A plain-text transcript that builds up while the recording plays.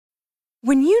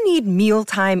When you need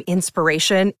mealtime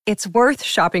inspiration, it's worth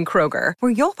shopping Kroger,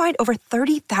 where you'll find over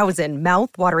 30,000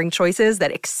 mouth-watering choices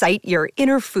that excite your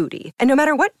inner foodie. And no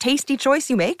matter what tasty choice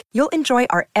you make, you'll enjoy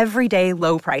our everyday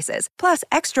low prices, plus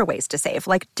extra ways to save,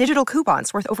 like digital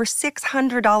coupons worth over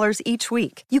 $600 each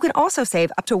week. You can also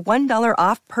save up to $1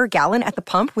 off per gallon at the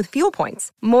pump with fuel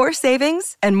points. More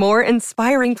savings and more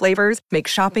inspiring flavors make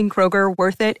shopping Kroger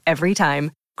worth it every time.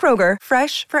 Kroger,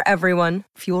 fresh for everyone.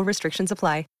 Fuel restrictions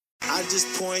apply. I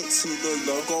just point to the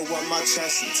logo on my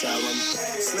chest and tell them,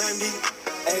 Slammy,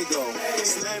 Ego,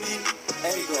 Slammy,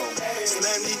 Ego,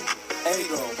 Slammy,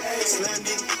 Ego,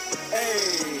 Slammy,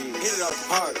 hey. Hit it up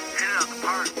hard,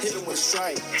 hit it with a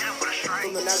strike,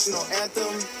 from the national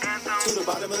anthem to the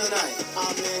bottom of the night.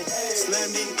 I'm in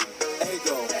Slammy,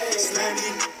 Ego, Slammy,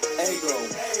 Ego,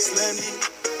 Slammy,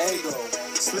 Ego,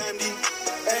 Slammy,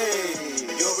 hey.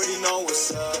 You already know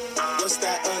what's up. What's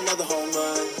that? Another home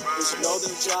run. But you know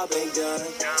the job ain't done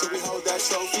till we hold that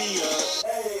trophy up.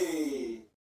 Hey.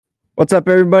 What's up,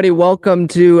 everybody? Welcome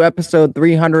to episode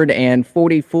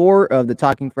 344 of the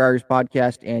Talking Friars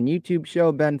podcast and YouTube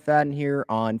show. Ben Fadden here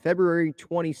on February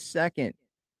 22nd,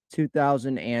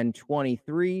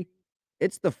 2023.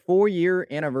 It's the 4-year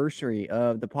anniversary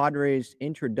of the Padres'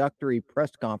 introductory press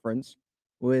conference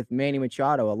with Manny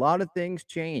Machado. A lot of things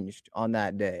changed on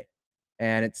that day.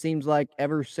 And it seems like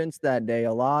ever since that day,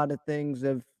 a lot of things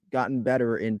have gotten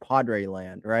better in Padre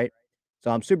land, right? So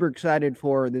I'm super excited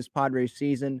for this Padres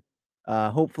season.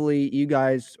 Hopefully you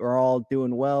guys are all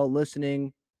doing well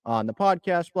listening on the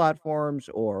podcast platforms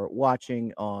or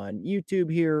watching on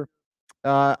YouTube here.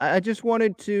 I just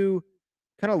wanted to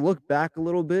kind of look back a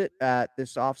little bit at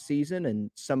this offseason and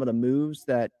some of the moves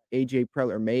that AJ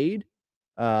Preller made.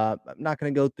 I'm not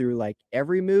going to go through like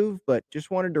every move, but just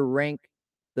wanted to rank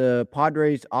the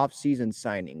Padres offseason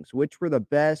signings, which were the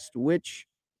best, which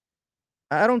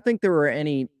I don't think there were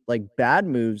any like bad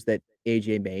moves that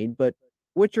AJ made, but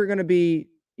which are going to be,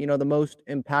 the most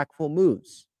impactful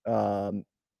moves.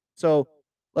 So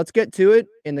let's get to it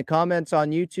in the comments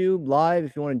on YouTube live.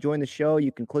 If you want to join the show,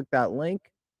 you can click that link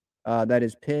that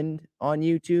is pinned on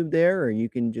YouTube there, or you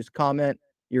can just comment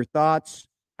your thoughts.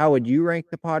 How would you rank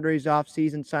the Padres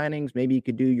offseason signings? Maybe you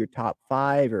could do your top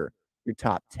 5 or your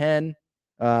top 10.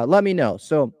 Let me know.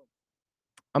 So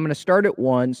I'm going to start at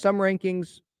 1. Some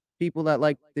rankings, people that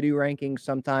like to do rankings,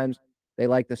 sometimes they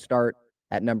like to start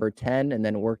at number 10 and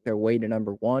then work their way to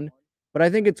number 1. But I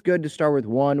think it's good to start with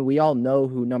 1. We all know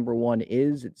who number 1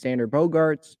 is. It's Xander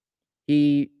Bogaerts.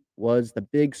 He was the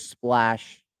big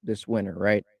splash this winter,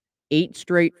 right? 8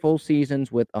 straight full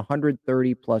seasons with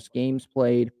 130 plus games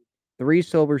played, 3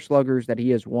 Silver Sluggers that he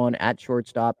has won at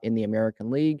shortstop in the American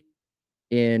League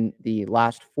in the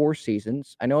last 4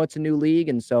 seasons. I know it's a new league,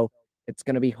 and so it's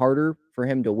going to be harder for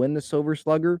him to win the Silver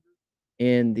Slugger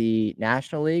in the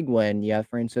National League when you have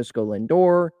Francisco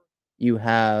Lindor, you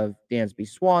have Dansby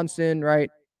Swanson, right?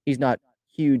 He's not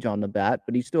huge on the bat,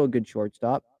 but he's still a good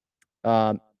shortstop.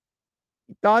 Thought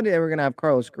they were going to have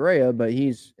Carlos Correa, but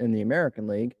he's in the American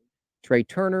League. Trey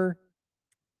Turner.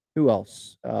 Who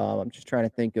else? I'm just trying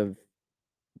to think of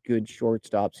good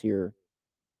shortstops here.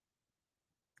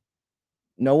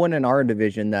 No one in our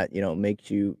division that,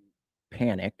 makes you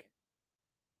panic.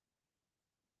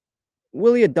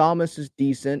 Willy Adames is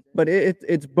decent, but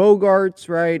it's Bogaerts,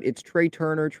 right? It's Trey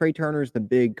Turner. Trey Turner's the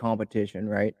big competition,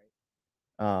 right?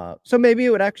 So maybe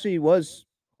it actually was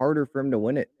harder for him to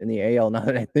win it in the AL now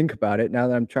that I think about it. Now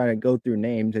that I'm trying to go through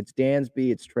names, it's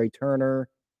Dansby, it's Trey Turner.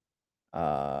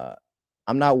 I'm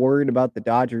not worried about the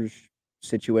Dodgers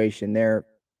situation there.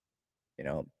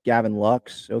 Gavin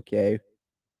Lux, okay.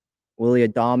 Willy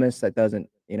Adames, that doesn't,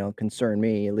 concern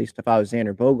me, at least if I was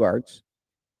Xander Bogaerts.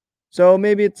 So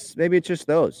maybe it's just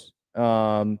those.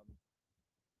 But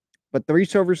 3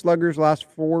 Silver Sluggers last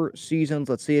 4 seasons.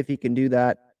 Let's see if he can do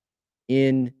that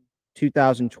in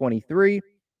 2023.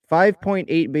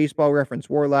 5.8 Baseball Reference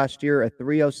WAR last year, a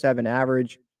 307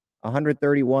 average,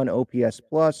 131 OPS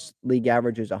plus. League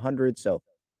average is 100, so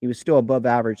he was still above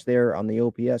average there on the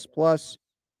OPS plus.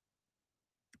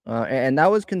 And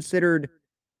that was considered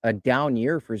a down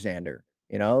year for Xander.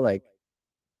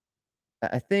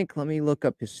 I think, let me look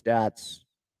up his stats.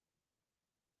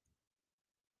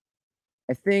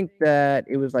 I think that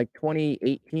it was like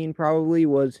 2018 probably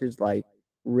was his like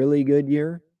really good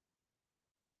year.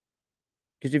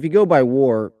 Because if you go by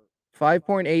WAR,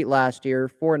 5.8 last year,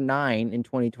 4.9 in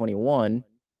 2021,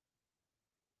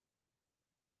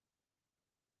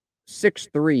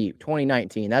 6.3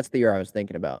 2019. That's the year I was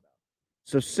thinking about.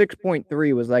 So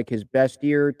 6.3 was like his best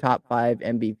year, top 5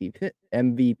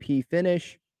 MVP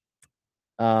finish.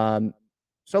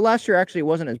 So last year actually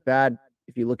wasn't as bad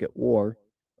if you look at WAR.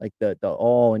 like the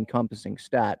all-encompassing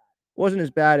stat. Wasn't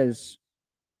as bad as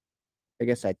I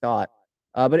guess I thought,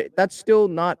 but that's still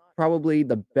not probably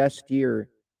the best year.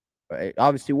 It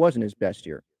obviously wasn't his best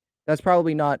year. That's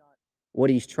probably not what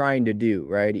he's trying to do,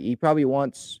 right? He probably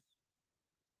wants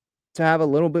to have a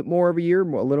little bit more of a year,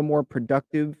 a little more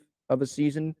productive of a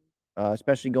season,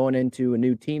 especially going into a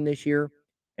new team this year,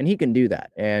 and he can do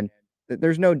that. And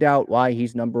there's no doubt why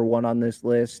he's number one on this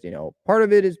list. Part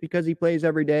of it is because he plays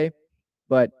every day,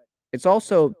 but it's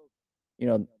also, you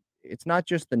know, it's not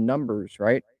just the numbers,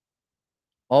 right?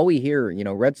 All we hear,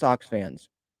 Red Sox fans,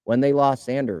 when they lost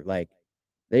Sander, like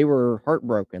they were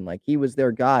heartbroken. Like he was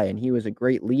their guy and he was a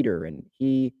great leader and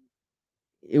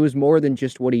it was more than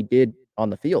just what he did on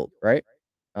the field, right?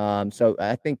 So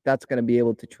I think that's going to be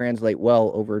able to translate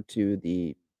well over to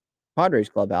the Padres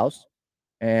clubhouse.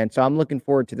 And so I'm looking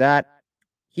forward to that.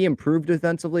 He improved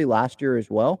defensively last year as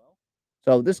well.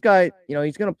 So this guy,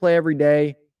 he's going to play every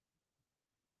day,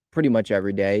 pretty much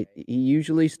every day. He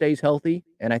usually stays healthy.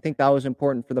 And I think that was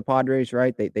important for the Padres,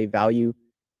 right? They value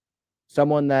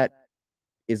someone that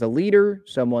is a leader,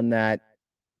 someone that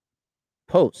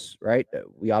posts, right?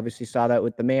 We obviously saw that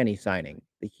with the Manny signing,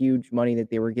 the huge money that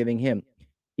they were giving him.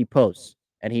 He posts,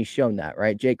 and he's shown that,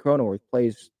 right? Jake Cronenworth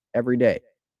plays every day.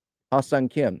 Ha-Sung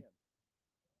Kim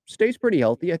stays pretty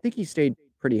healthy. I think he stayed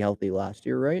pretty healthy last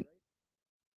year, right?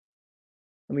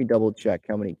 Let me double check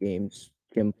how many games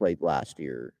Kim played last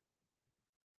year.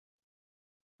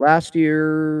 Last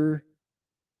year,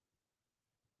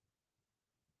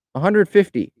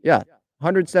 150. Yeah,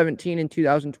 117 in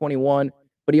 2021.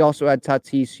 But he also had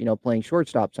Tatis, playing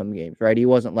shortstop some games, right? He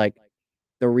wasn't like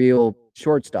the real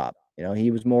shortstop.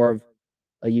 He was more of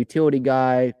a utility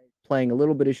guy playing a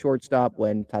little bit of shortstop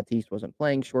when Tatis wasn't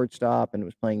playing shortstop and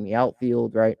was playing the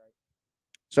outfield, right?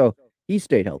 So he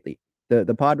stayed healthy.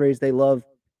 The Padres, they love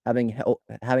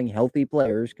having healthy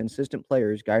players, consistent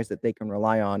players, guys that they can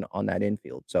rely on that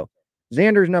infield. So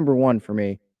Xander's number one for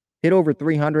me. Hit over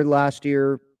 300 last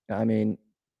year. I mean,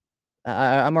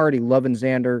 I'm already loving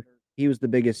Xander. He was the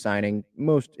biggest signing,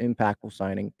 most impactful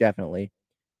signing, definitely.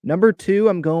 Number two,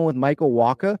 I'm going with Michael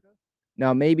Wacha.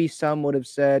 Now, maybe some would have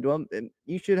said, well,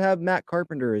 you should have Matt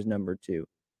Carpenter as number two.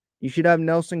 You should have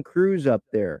Nelson Cruz up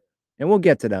there. And we'll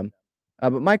get to them.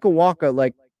 But Michael Wacha,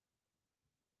 like,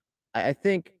 I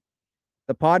think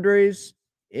the Padres,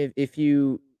 if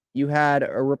you had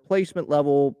a replacement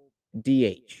level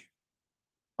DH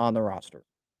on the roster,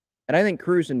 and I think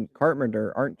Cruz and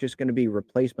Carpenter aren't just going to be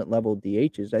replacement level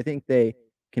DHs. I think they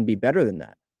can be better than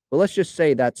that. But let's just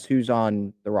say that's who's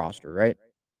on the roster, right?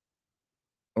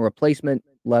 A replacement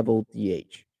level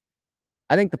DH.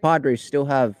 I think the Padres still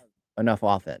have enough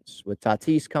offense with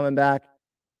Tatis coming back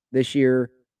this year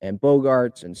and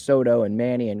Bogarts and Soto and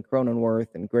Manny and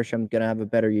Cronenworth and Grisham's going to have a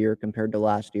better year compared to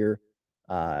last year.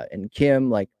 And Kim,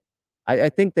 like, I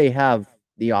think they have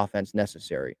the offense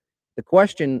necessary. The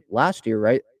question last year,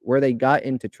 right, where they got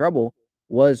into trouble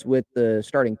was with the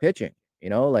starting pitching.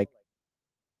 Like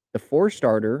the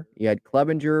four-starter, you had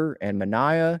Clevenger and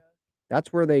Manaea.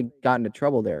 That's where they got into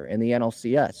trouble there in the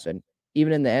NLCS. And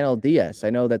even in the NLDS,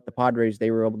 I know that the Padres, they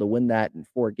were able to win that in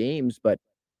 4 games, but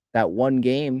that one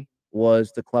game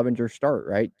was the Clevenger start,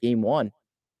 right? Game 1,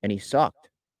 and he sucked,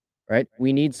 right?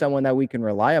 We need someone that we can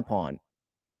rely upon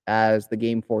as the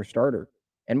Game 4 starter.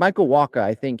 And Michael Wacha,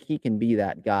 I think he can be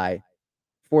that guy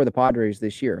for the Padres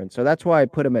this year. And so that's why I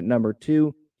put him at number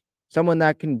 2, someone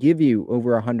that can give you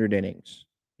over 100 innings.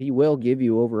 He will give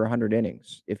you over 100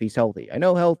 innings if he's healthy. I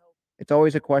know health, it's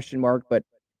always a question mark, but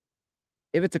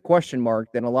if it's a question mark,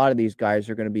 then a lot of these guys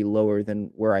are going to be lower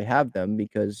than where I have them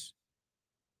because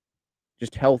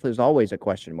just health is always a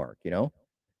question mark,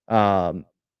 Wacha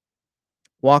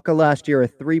last year, a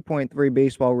 3.3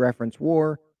 baseball reference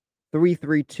WAR,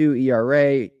 3.32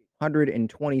 ERA,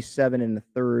 127 in the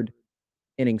third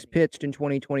innings pitched in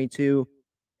 2022.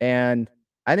 And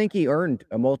I think he earned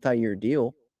a multi-year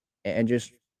deal. And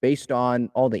just based on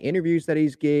all the interviews that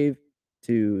he's gave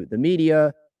to the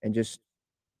media and just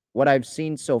what I've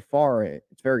seen so far,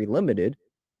 it's very limited.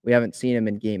 We haven't seen him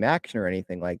in game action or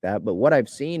anything like that. But what I've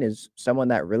seen is someone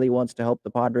that really wants to help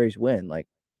the Padres win.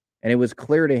 And it was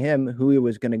clear to him who he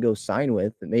was going to go sign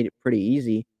with. It made it pretty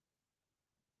easy.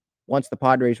 Once the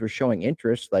Padres were showing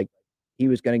interest, like he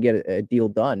was going to get a deal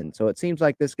done. And so it seems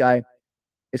like this guy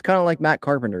is kind of like Matt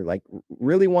Carpenter, like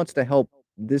really wants to help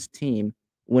this team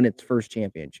win its first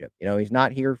championship. He's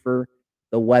not here for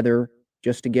the weather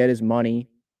just to get his money.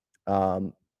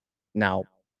 Now,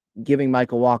 giving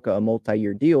Michael Wacha a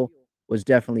multi-year deal was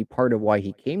definitely part of why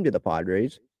he came to the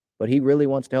Padres, but he really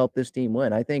wants to help this team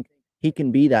win. I think he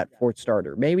can be that fourth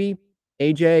starter. Maybe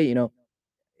AJ,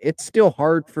 it's still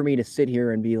hard for me to sit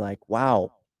here and be like,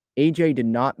 wow, AJ did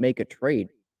not make a trade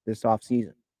this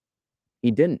offseason.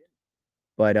 He didn't.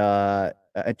 But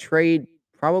a trade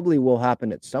probably will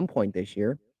happen at some point this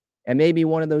year. And maybe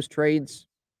one of those trades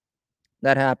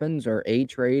that happens, or a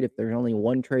trade, if there's only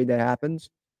one trade that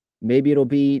happens, maybe it'll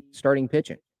be starting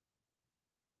pitching.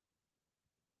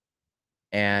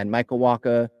 And Michael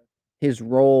Wacha, his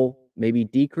role maybe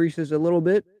decreases a little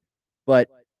bit, but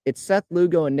it's Seth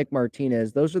Lugo and Nick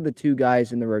Martinez. Those are the two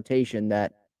guys in the rotation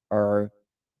that are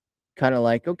kind of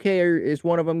like, okay, is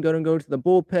one of them going to go to the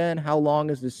bullpen? How long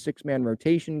is this 6-man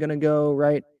rotation going to go,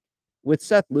 right? With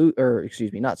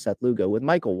not Seth Lugo, with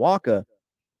Michael Wacha,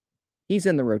 he's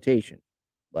in the rotation.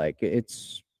 Like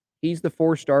he's the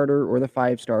 4 starter or the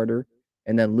 5 starter,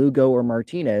 and then Lugo or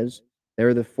Martinez,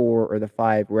 they're the 4 or the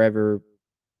 5 wherever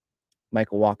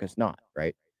Michael Wacha's not,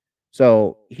 right?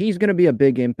 So he's going to be a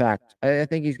big impact. I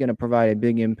think he's going to provide a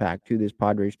big impact to this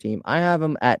Padres team. I have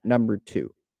him at number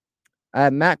 2. I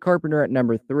have Matt Carpenter at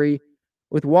number 3.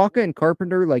 With Wacha and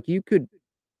Carpenter, like you could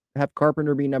have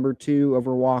Carpenter be number 2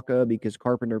 over Wacha because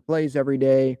Carpenter plays every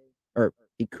day, or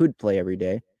he could play every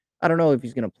day. I don't know if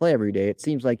he's going to play every day. It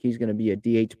seems like he's going to be a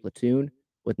DH platoon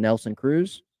with Nelson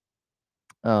Cruz.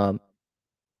 So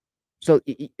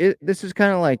this is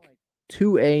kind of like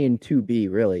 2A and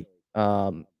 2B, really.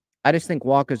 I just think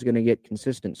Wacha's going to get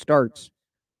consistent starts.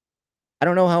 I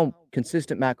don't know how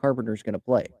consistent Matt Carpenter is going to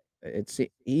play.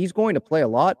 He's going to play a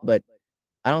lot, but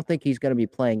I don't think he's going to be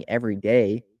playing every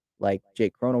day like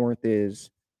Jake Cronenworth is.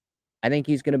 I think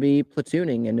he's going to be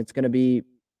platooning, and it's going to be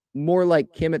more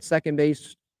like Kim at second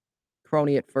base,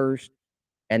 Croney at first,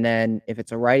 and then if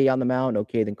it's a righty on the mound,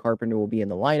 okay, then Carpenter will be in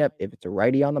the lineup. If it's a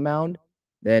righty on the mound,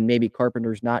 then maybe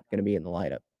Carpenter's not going to be in the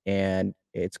lineup, and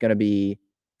it's going to be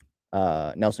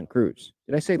Nelson Cruz.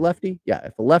 Did I say lefty? Yeah,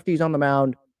 if a lefty's on the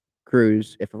mound,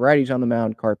 Cruz. If a righty's on the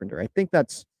mound, Carpenter. I think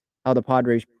that's how the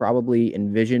Padres probably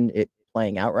envision it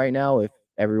playing out right now if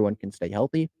everyone can stay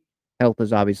healthy. Health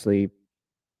is obviously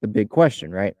the big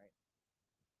question, right?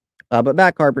 But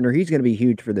Matt Carpenter, he's going to be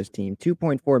huge for this team.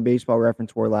 2.4 baseball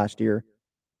reference WAR last year.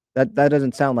 That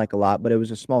doesn't sound like a lot, but it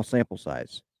was a small sample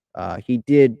size. He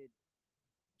did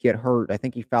get hurt. I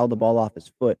think he fouled the ball off his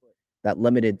foot. That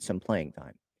limited some playing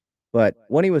time. But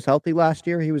when he was healthy last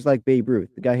year, he was like Babe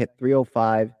Ruth. The guy hit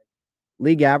 305.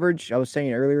 League average, I was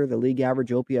saying earlier, the league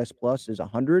average OPS plus is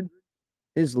 100.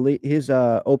 His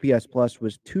OPS plus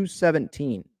was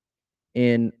 217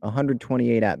 in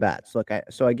 128 at-bats. Look,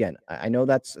 so again, I know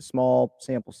that's a small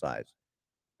sample size,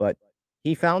 but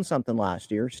he found something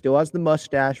last year. Still has the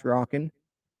mustache rocking.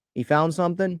 He found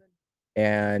something,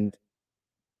 and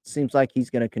seems like he's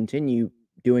going to continue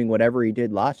doing whatever he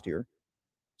did last year.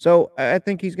 So I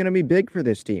think he's going to be big for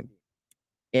this team.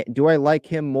 Do I like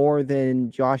him more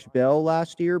than Josh Bell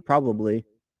last year? Probably.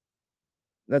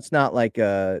 That's not like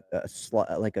a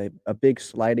big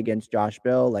slight against Josh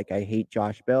Bell. Like I hate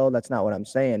Josh Bell. That's not what I'm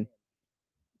saying.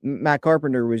 Matt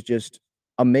Carpenter was just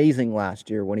amazing last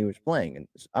year when he was playing, and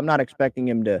I'm not expecting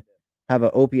him to have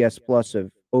an OPS plus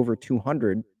of over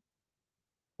 200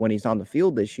 when he's on the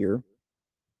field this year.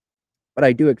 But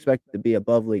I do expect it to be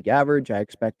above league average. I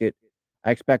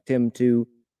expect him to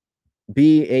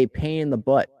be a pain in the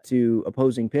butt to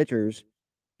opposing pitchers,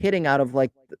 hitting out of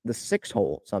like the 6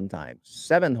 hole sometimes,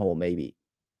 7 hole maybe.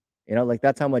 Like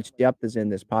that's how much depth is in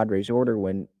this Padres order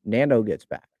when Nando gets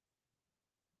back.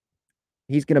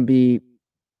 He's going to be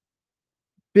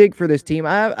big for this team.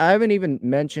 I haven't even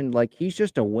mentioned, like, he's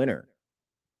just a winner.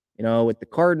 With the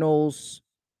Cardinals,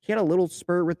 he had a little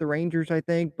spurt with the Rangers, I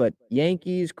think, but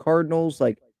Yankees, Cardinals,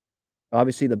 like,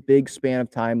 obviously the big span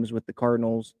of time was with the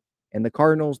Cardinals. And the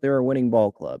Cardinals, they're a winning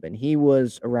ball club. And he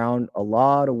was around a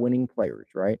lot of winning players,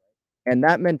 right? And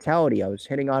that mentality, I was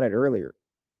hitting on it earlier.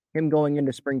 Him going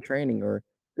into spring training, or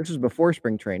this was before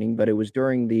spring training, but it was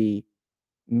during the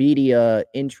media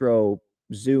intro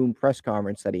Zoom press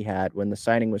conference that he had when the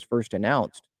signing was first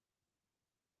announced.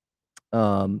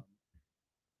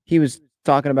 He was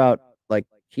talking about, like,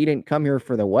 he didn't come here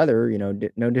for the weather,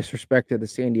 no disrespect to the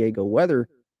San Diego weather.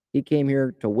 He came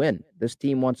here to win. This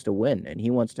team wants to win, and he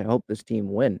wants to help this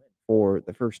team win for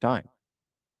the first time.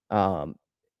 And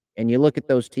you look at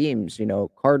those teams,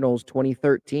 Cardinals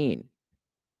 2013.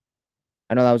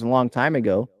 I know that was a long time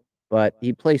ago, but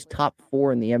he placed top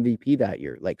 4 in the MVP that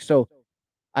year. Like, so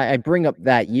I bring up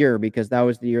that year because that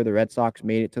was the year the Red Sox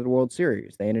made it to the World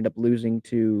Series. They ended up losing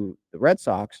to the Red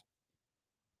Sox.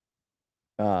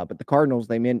 But the Cardinals,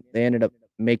 they ended up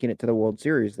making it to the World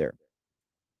Series there.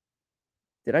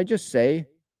 Did I just say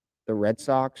the Red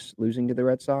Sox losing to the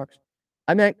Red Sox?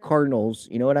 I meant Cardinals.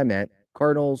 You know what I meant?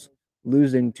 Cardinals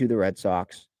losing to the Red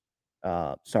Sox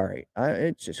Sorry,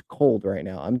 it's just cold right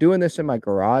now. I'm doing this in my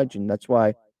garage, and that's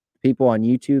why people on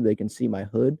YouTube, they can see my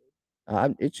hood.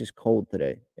 It's just cold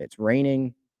today. It's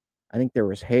raining. I think there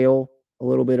was hail a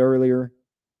little bit earlier.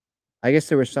 I guess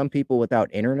there were some people without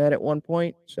internet at one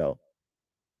point, so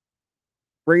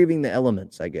braving the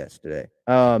elements, I guess, today.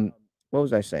 What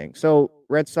was I saying? So,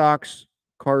 Red Sox,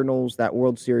 Cardinals, that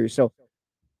World Series. So,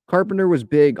 Carpenter was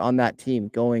big on that team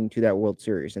going to that World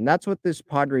Series, and that's what this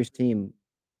Padres team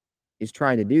is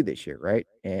trying to do this year, right?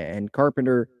 And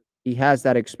Carpenter, he has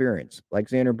that experience. Like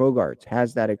Xander Bogaerts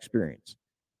has that experience.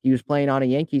 He was playing on a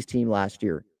Yankees team last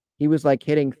year. He was like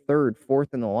hitting third,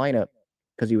 fourth in the lineup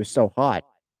because he was so hot.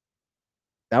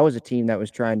 That was a team that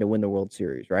was trying to win the World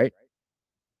Series, right?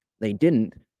 They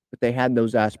didn't, but they had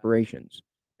those aspirations.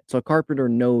 So Carpenter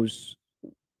knows,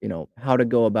 how to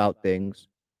go about things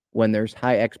when there's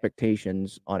high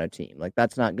expectations on a team. Like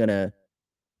that's not gonna,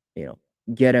 you know,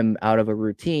 get him out of a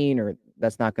routine, or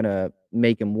that's not gonna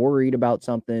make him worried about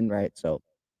something, right? So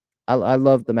I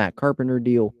love the Matt Carpenter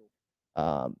deal.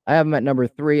 I have him at number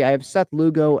 3. I have Seth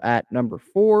Lugo at number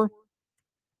 4.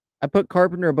 I put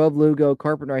Carpenter above Lugo.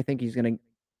 Carpenter, I think he's gonna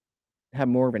have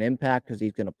more of an impact because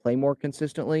he's gonna play more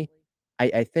consistently.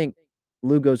 I think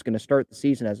Lugo's gonna start the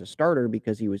season as a starter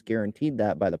because he was guaranteed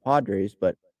that by the Padres,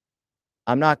 but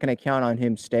I'm not gonna count on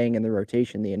him staying in the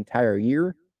rotation the entire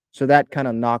year, so that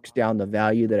kinda knocks down the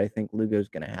value that I think Lugo's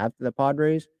gonna have to the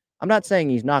Padres. I'm not saying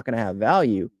he's not gonna have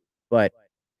value, but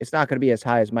it's not gonna be as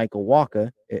high as Michael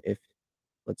Wacha. If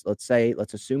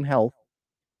let's assume health.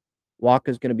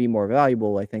 Wacha's gonna be more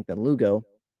valuable, I think, than Lugo.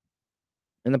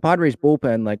 And the Padres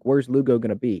bullpen, like, where's Lugo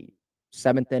gonna be?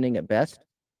 7th inning at best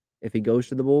if he goes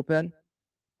to the bullpen?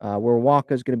 Where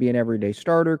Wacha's gonna be an everyday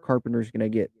starter, Carpenter's gonna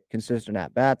get consistent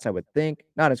at bats, I would think.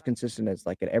 Not as consistent as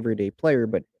like an everyday player,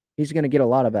 but he's gonna get a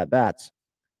lot of at bats.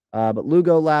 But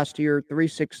Lugo last year,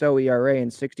 3.60 ERA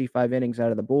and 65 innings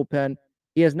out of the bullpen.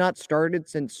 He has not started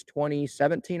since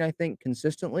 2017, I think,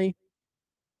 consistently.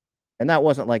 And that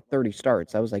wasn't like 30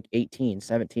 starts. That was like 18,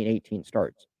 17, 18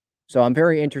 starts. So I'm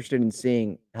very interested in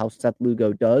seeing how Seth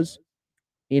Lugo does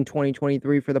in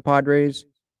 2023 for the Padres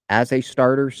as a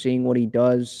starter, seeing what he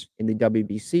does in the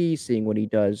WBC, seeing what he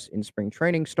does in spring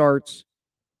training starts.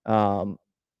 Um,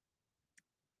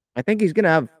 I think he's going to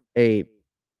have a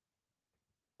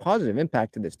positive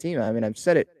impact to this team. I mean, I've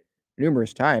said it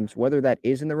numerous times, whether that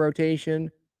is in the rotation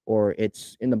or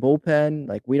it's in the bullpen.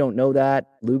 Like, we don't know that.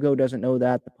 Lugo doesn't know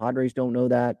that. The Padres don't know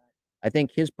that. I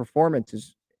think his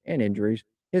performances and injuries,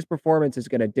 his performance is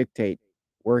going to dictate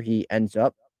where he ends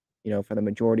up, for the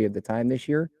majority of the time this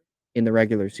year in the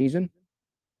regular season.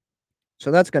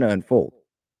 So that's going to unfold.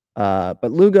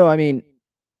 But Lugo, I mean,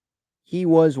 he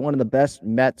was one of the best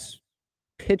Mets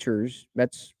pitchers,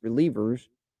 Mets relievers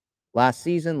last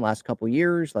season, last couple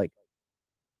years. Like,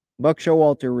 Buck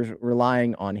Showalter was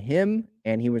relying on him,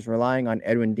 and he was relying on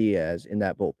Edwin Diaz in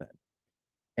that bullpen.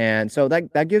 And so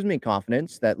that gives me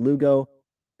confidence that Lugo,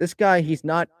 this guy, he's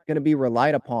not going to be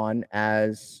relied upon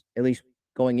as, at least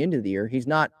going into the year, he's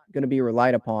not going to be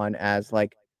relied upon as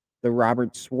like the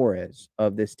Robert Suarez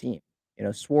of this team.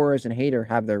 Suarez and Hader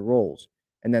have their roles,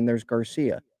 and then there's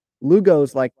Garcia.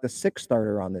 Lugo's like the 6th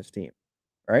starter on this team,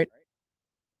 right?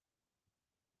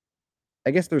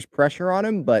 I guess there's pressure on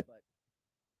him,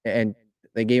 and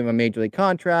they gave him a major league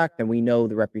contract, and we know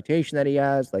the reputation that he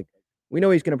has. Like, we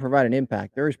know he's going to provide an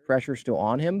impact. There is pressure still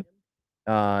on him,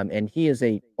 and he is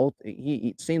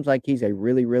it seems like he's a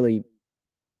really, really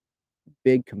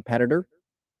big competitor.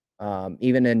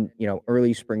 Even in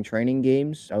early spring training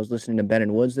games, I was listening to Ben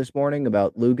and Woods this morning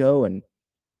about Lugo, and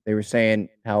they were saying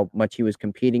how much he was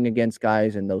competing against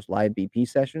guys in those live BP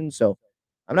sessions. So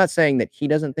I'm not saying that he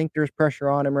doesn't think there's pressure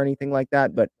on him or anything like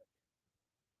that, but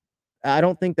I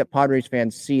don't think that Padres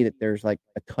fans see that there's like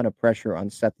a ton of pressure on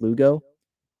Seth Lugo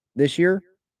this year,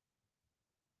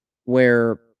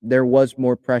 where there was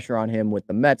more pressure on him with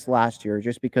the Mets last year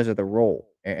just because of the role.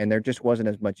 And there just wasn't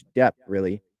as much depth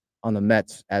really on the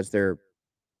Mets as there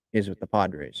is with the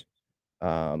Padres.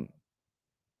 So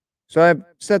I've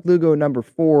Seth Lugo number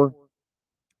 4.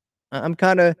 I'm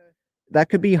kind of, that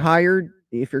could be higher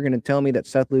if you're going to tell me that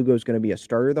Seth Lugo is going to be a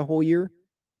starter the whole year.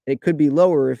 It could be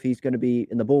lower if he's going to be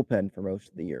in the bullpen for most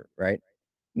of the year, right?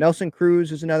 Nelson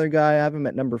Cruz is another guy. I have him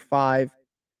at number 5.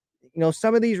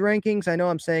 Some of these rankings, I know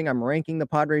I'm saying I'm ranking the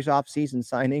Padres offseason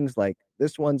signings like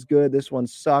this one's good, this one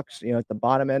sucks, at the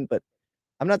bottom end, but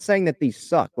I'm not saying that these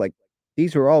suck. Like,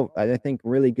 these are all, I think,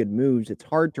 really good moves. It's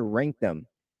hard to rank them.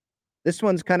 This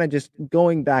one's kind of just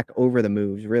going back over the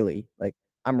moves, really. Like,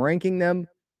 I'm ranking them,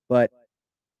 but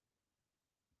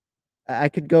I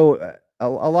could go a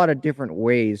lot of different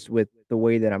ways with the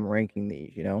way that I'm ranking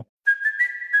these.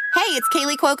 Hey, it's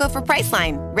Kaylee Cuoco for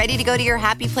Priceline. Ready to go to your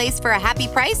happy place for a happy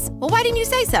price? Well, why didn't you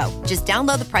say so? Just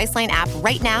download the Priceline app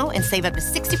right now and save up to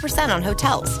 60% on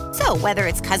hotels. So whether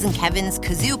it's Cousin Kevin's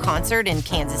Kazoo concert in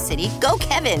Kansas City, go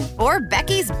Kevin, or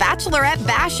Becky's Bachelorette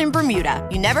Bash in Bermuda,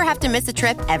 you never have to miss a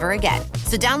trip ever again.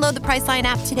 So download the Priceline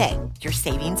app today. Your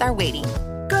savings are waiting.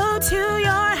 Go to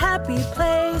your happy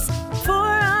place for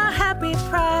a happy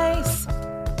price.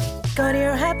 Go to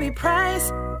your happy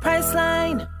price,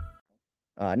 Priceline.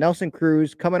 Nelson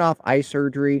Cruz coming off eye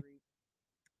surgery.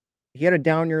 He had a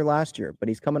down year last year, but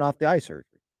he's coming off the eye surgery.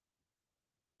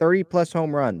 30-plus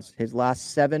home runs his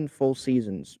last 7 full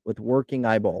seasons with working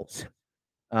eyeballs.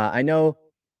 I know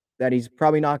that he's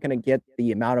probably not going to get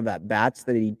the amount of at-bats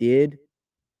that he did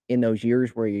in those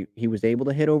years where he was able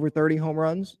to hit over 30 home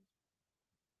runs,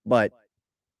 but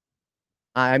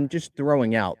I'm just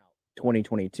throwing out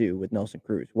 2022 with Nelson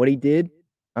Cruz. What he did,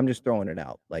 I'm just throwing it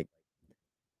out. Like,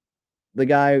 the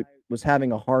guy was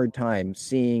having a hard time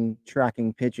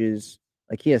tracking pitches.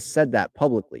 Like, he has said that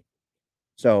publicly.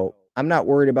 So I'm not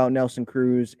worried about Nelson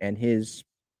Cruz and his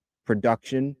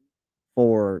production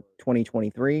for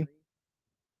 2023.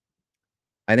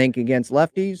 I think against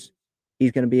lefties,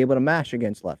 he's going to be able to mash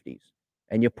against lefties.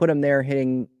 And you put him there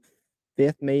hitting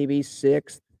 5th, maybe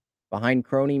 6th, behind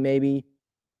Crony, maybe.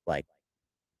 Like,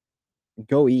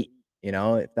 go eat,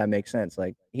 if that makes sense.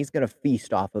 Like, he's going to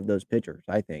feast off of those pitchers,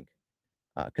 I think.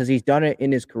 Because he's done it in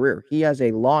his career. He has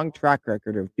a long track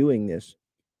record of doing this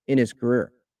in his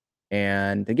career.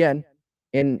 And again,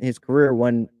 in his career,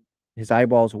 when his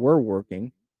eyeballs were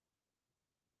working,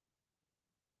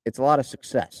 it's a lot of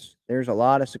success. There's a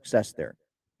lot of success there.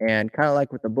 And kind of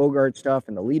like with the Bogart stuff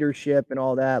and the leadership and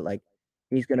all that, like,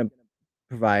 he's going to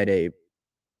provide a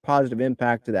positive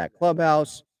impact to that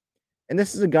clubhouse. And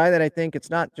this is a guy that I think it's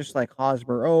not just like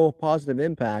Hosmer, positive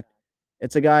impact.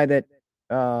 It's a guy that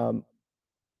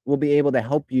will be able to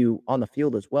help you on the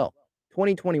field as well.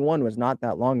 2021 was not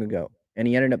that long ago, and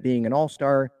he ended up being an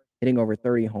all-star, hitting over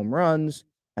 30 home runs,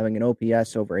 having an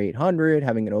OPS over 800,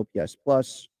 having an OPS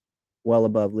plus well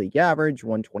above league average,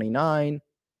 129.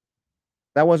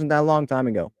 That wasn't that long time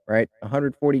ago, right?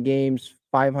 140 games,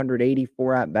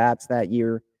 584 at-bats that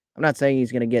year. I'm not saying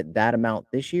he's going to get that amount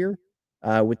this year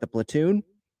with the platoon,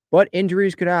 but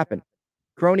injuries could happen.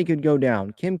 Crony could go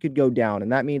down. Kim could go down,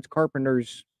 and that means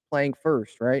Carpenter's playing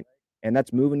first, right? And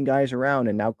that's moving guys around,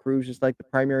 and now Cruz is like the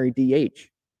primary DH.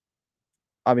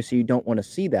 Obviously, you don't want to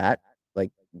see that.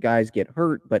 Like, guys get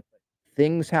hurt, but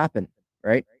things happen,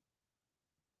 right?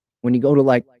 When you go to,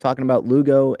 like, talking about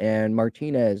Lugo and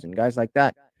Martinez and guys like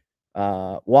that,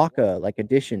 Waka, like,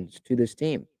 additions to this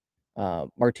team.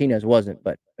 Martinez wasn't,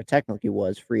 but technically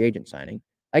was free agent signing.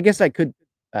 I guess I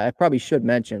probably should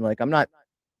mention, like, I'm not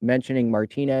mentioning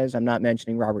Martinez. I'm not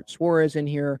mentioning Robert Suarez in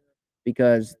here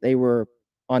because they were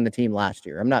on the team last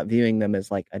year. I'm not viewing them as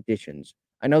like additions.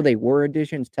 I know they were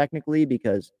additions technically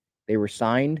because they were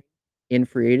signed in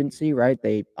free agency, right?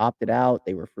 They opted out.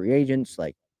 They were free agents.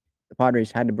 Like, the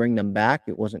Padres had to bring them back.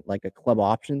 It wasn't like a club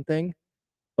option thing,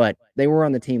 but they were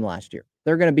on the team last year.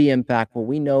 They're going to be impactful.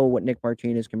 We know what Nick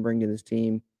Martinez can bring to this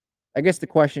team. I guess the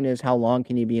question is, how long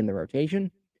can he be in the rotation?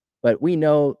 But we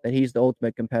know that he's the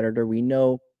ultimate competitor. We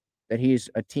know that he's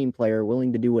a team player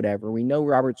willing to do whatever. We know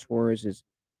Robert Suarez is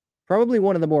probably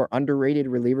one of the more underrated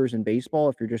relievers in baseball.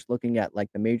 If you're just looking at like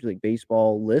the Major League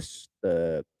Baseball lists,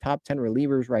 the top 10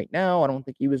 relievers right now, I don't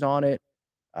think he was on it.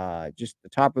 Just the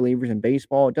top relievers in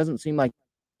baseball. It doesn't seem like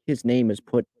his name is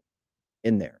put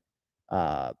in there.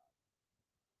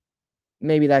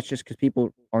 Maybe that's just because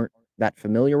people aren't that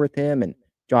familiar with him, and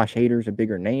Josh Hader's a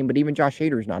bigger name, but even Josh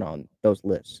Hader's not on those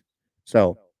lists.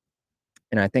 So,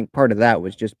 and I think part of that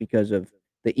was just because of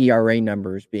the ERA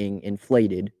numbers being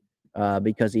inflated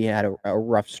because he had a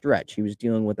rough stretch. He was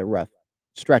dealing with a rough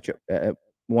stretch at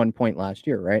one point last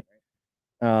year, right?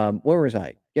 Where was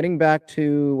I? Getting back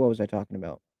to, what was I talking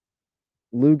about?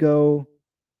 Lugo,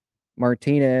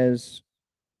 Martinez.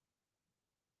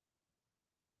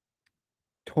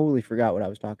 Totally forgot what I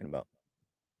was talking about.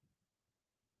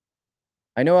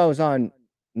 I know I was on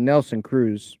Nelson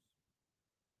Cruz.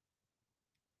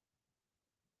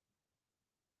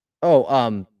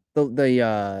 Oh,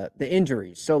 the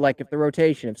injuries. So, like, if the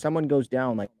rotation, if someone goes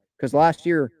down, like, because last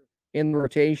year in the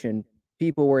rotation,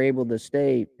 people were able to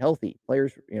stay healthy.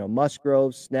 Players,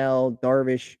 Musgrove, Snell,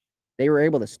 Darvish, they were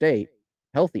able to stay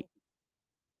healthy.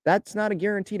 That's not a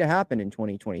guarantee to happen in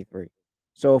 2023.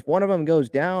 So if one of them goes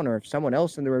down, or if someone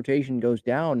else in the rotation goes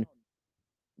down,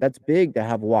 that's big to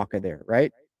have Waka there,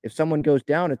 right? If someone goes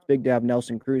down, it's big to have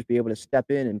Nelson Cruz be able to step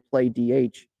in and play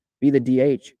DH, be the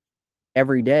DH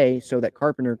every day so that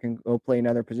Carpenter can go play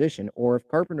another position. Or if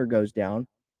Carpenter goes down,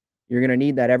 You're going to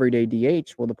need that everyday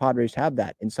DH. Well, the Padres have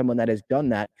that, and someone that has done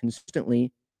that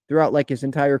consistently throughout like his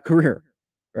entire career,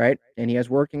 right? And he has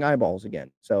working eyeballs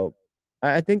again. So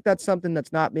I think that's something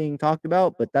that's not being talked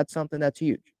about, but that's something that's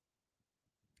huge.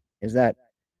 Is that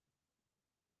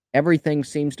everything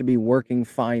seems to be working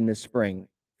fine this spring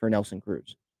for Nelson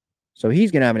Cruz. So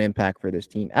he's going to have an impact for this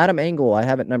team. Adam Engel, I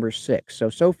have at number 6.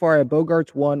 So far I have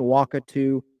Bogaerts 1, Waka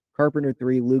 2, Carpenter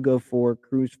 3, Lugo 4,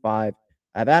 Cruz 5.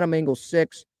 I have Adam Engel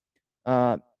 6.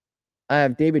 I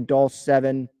have David Dahl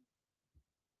 7.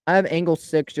 I have Engel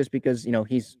 6 just because,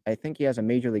 I think he has a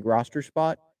major league roster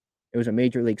spot. It was a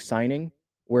major league signing,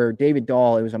 where David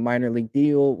Dahl, it was a minor league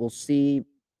deal. We'll see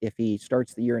if he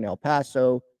starts the year in El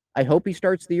Paso. I hope he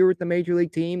starts the year with the major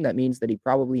league team. That means that he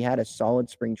probably had a solid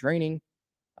spring training.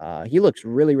 He looks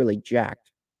really, really jacked.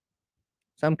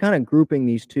 So I'm kind of grouping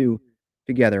these two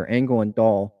together, Engel and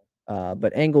Dahl.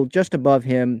 But Engel just above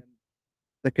him,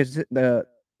 because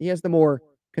he has the more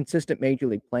consistent major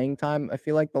league playing time, I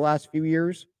feel like, the last few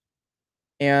years.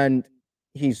 And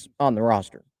he's on the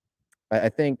roster. I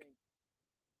think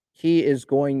he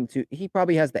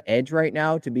probably has the edge right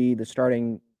now to be the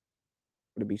starting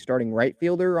right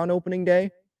fielder on opening day.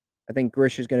 I think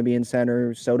Grish is going to be in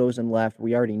center. Soto's in left.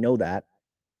 We already know that.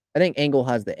 I think Engel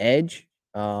has the edge.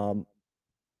 Dahl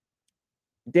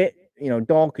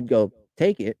could go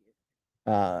take it.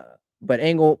 But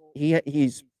Engel,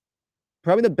 he's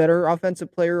probably the better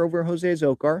offensive player over Jose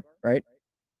Azocar, right?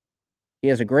 He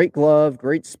has a great glove,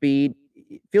 great speed.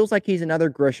 It feels like he's another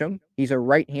Grisham. He's a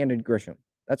right-handed Grisham.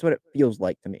 That's what it feels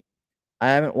like to me. I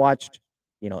haven't watched,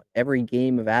 every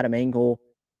game of Adam Engel,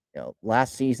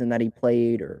 last season that he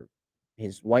played or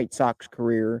his White Sox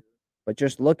career, but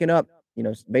just looking up,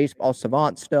 baseball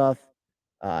savant stuff.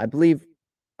 I believe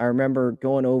I remember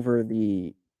going over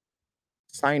the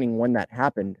signing when that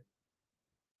happened,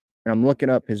 and I'm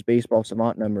looking up his baseball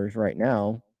savant numbers right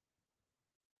now.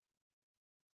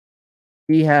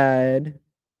 He had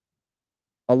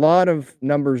a lot of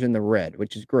numbers in the red,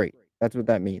 which is great. That's what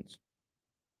that means.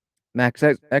 Max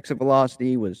exit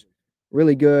velocity was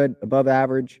really good, above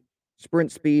average.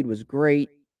 Sprint speed was great.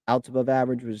 Outs above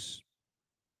average was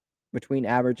between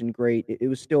average and great. It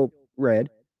was still red,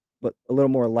 but a little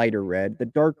more lighter red. The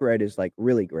dark red is like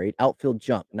really great. Outfield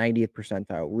jump, 90th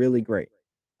percentile, really great.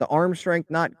 The arm strength,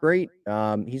 not great.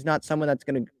 He's not someone that's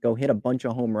going to go hit a bunch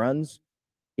of home runs.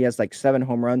 He has like 7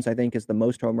 home runs, I think, is the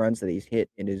most home runs that he's hit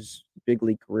in his big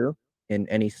league career in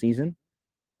any season.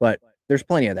 But there's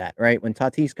plenty of that, right? When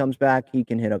Tatis comes back, he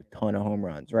can hit a ton of home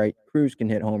runs, right? Cruz can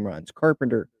hit home runs.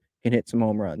 Carpenter can hit some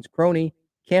home runs. Crony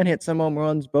can hit some home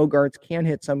runs. Bogaerts can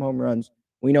hit some home runs.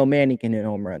 We know Manny can hit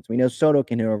home runs. We know Soto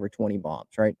can hit over 20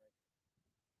 bombs, right?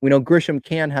 We know Grisham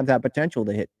can have that potential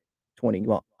to hit 20.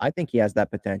 Well, I think he has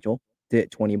that potential to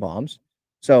hit 20 bombs.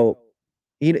 So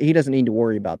he doesn't need to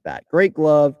worry about that. Great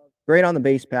glove, great on the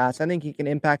base pass. I think he can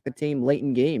impact the team late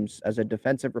in games as a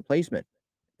defensive replacement.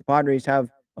 The Padres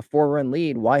have a 4-run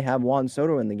lead. Why have Juan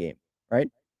Soto in the game, right?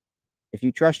 If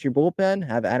you trust your bullpen,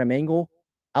 have Adam Engel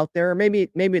out there. Maybe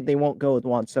they won't go with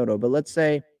Juan Soto, but let's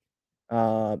say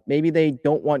maybe they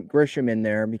don't want Grisham in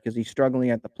there because he's struggling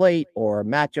at the plate, or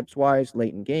matchups wise,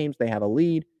 late in games, they have a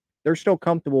lead. They're still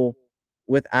comfortable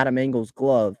with Adam Engel's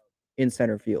glove in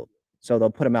center field. So they'll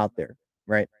put him out there,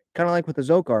 right? Kind of like with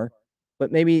Azocar,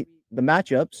 but maybe the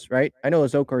matchups, right? I know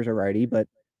Azocar's a righty, but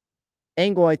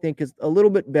Engel, I think, is a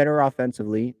little bit better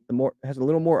offensively, has a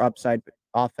little more upside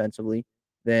offensively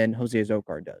than Jose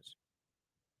Azocar does.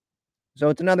 So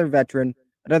it's another veteran,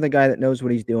 another guy that knows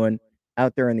what he's doing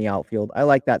out there in the outfield. I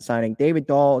like that signing. David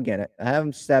Dahl, again, I have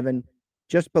him 7,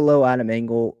 just below Adam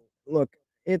Engel. Look,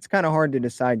 it's kind of hard to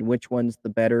decide which one's the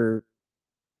better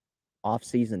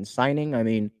offseason signing. I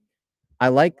mean, I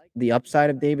like the upside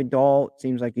of David Dahl. It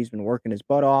seems like he's been working his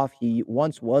butt off. He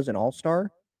once was an all-star.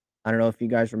 I don't know if you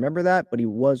guys remember that, but he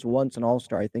was once an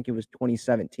all-star. I think it was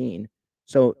 2017.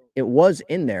 So it was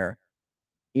in there.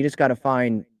 You just got to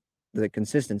find the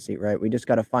consistency, right? We just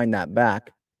got to find that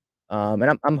back.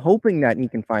 And I'm hoping that he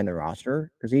can find the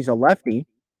roster because he's a lefty.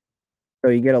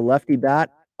 So you get a lefty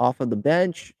bat off of the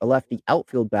bench, a lefty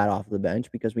outfield bat off of the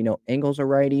bench, because we know Engel's a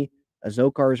righty,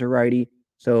 Azocar's a righty.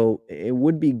 So it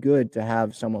would be good to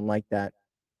have someone like that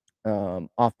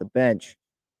off the bench.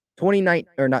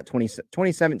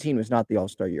 2017 was not the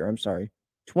All-Star year. I'm sorry.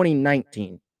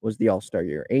 2019 was the All-Star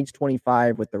year. Age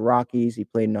 25 with the Rockies. He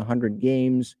played in 100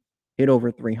 games, hit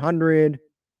over 300,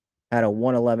 had a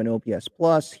 111 OPS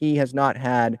plus. He has not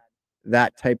had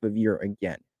that type of year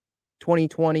again.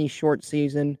 2020 short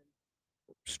season,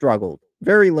 struggled.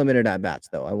 Very limited at bats,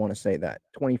 though. I want to say that.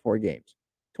 24 games.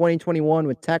 2021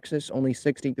 with Texas, only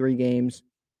 63 games.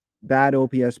 bad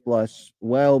OPS plus,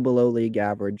 well below league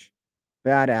average,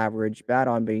 bad average, bad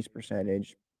on base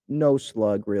percentage, no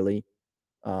slug really.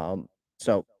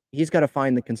 So he's got to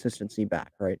find the consistency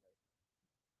back, right?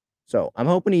 So I'm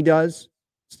hoping he does.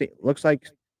 Looks like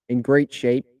in great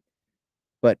shape,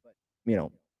 but you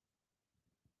know,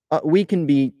 we can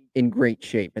be in great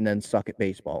shape and then suck at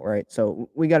baseball, right? So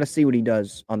we got to see what he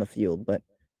does on the field. But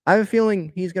I have a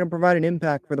feeling he's going to provide an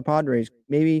impact for the Padres.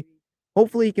 Maybe,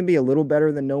 hopefully, he can be a little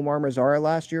better than Nomar Mazara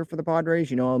last year for the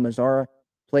Padres. You know, Mazara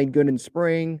played good in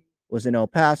spring, was in El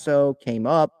Paso, came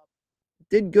up,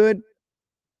 did good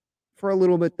for a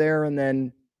little bit there, and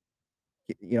then,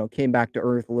 came back to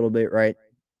earth a little bit, right?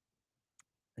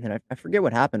 And then I forget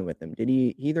what happened with him. Did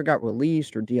he either got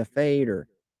released or DFA'd or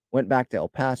went back to El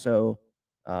Paso?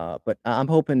 But I'm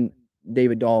hoping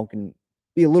David Dahl can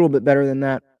be a little bit better than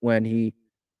that when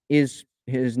his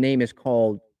name is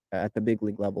called at the big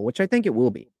league level, which I think it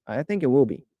will be. I think it will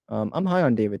be. I'm high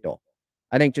on David Dahl.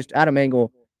 I think just Adam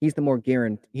Engel, he's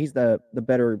the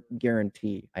better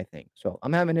guarantee, I think. So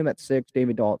I'm having him at 6,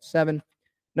 David Dahl at 7.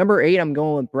 Number 8, I'm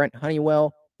going with Brent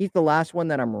Honeywell. He's the last one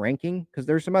that I'm ranking because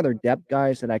there's some other depth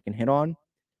guys that I can hit on.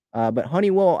 But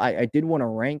Honeywell, I did want to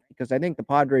rank because I think the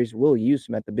Padres will use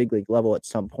him at the big league level at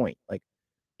some point. Like,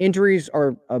 injuries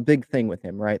are a big thing with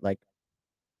him, right? Like,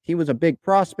 he was a big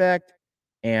prospect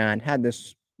and had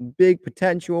this big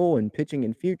potential in pitching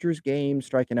in futures games,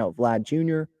 striking out Vlad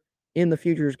Jr. in the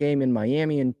futures game in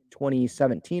Miami in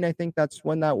 2017. I think that's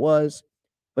when that was.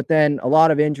 But then a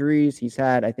lot of injuries. He's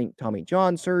had, I think, Tommy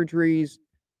John surgeries,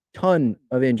 ton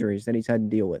of injuries that he's had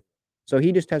to deal with. So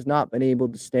he just has not been able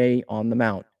to stay on the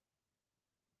mound.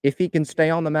 If he can stay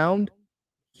on the mound,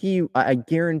 I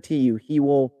guarantee you he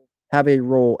will have a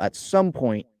role at some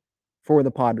point for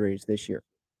the Padres this year.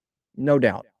 No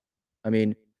doubt. I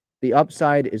mean, the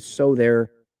upside is so there.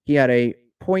 He had a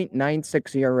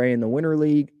 .96 ERA in the Winter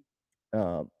League.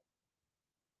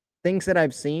 Things that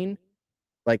I've seen,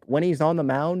 like when he's on the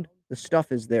mound, the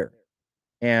stuff is there.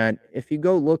 And if you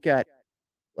go look,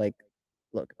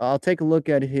 I'll take a look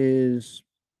at his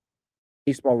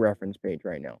baseball reference page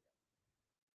right now.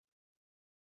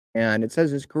 And it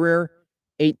says his career,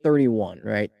 831,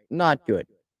 right? Not good.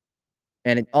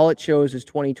 And all it shows is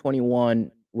 2021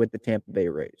 with the Tampa Bay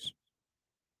Rays.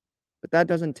 But that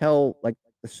doesn't tell, the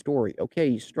story. Okay,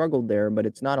 he struggled there, but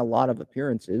it's not a lot of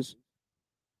appearances.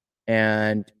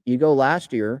 And you go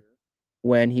last year,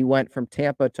 when he went from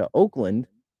Tampa to Oakland,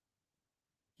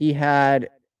 he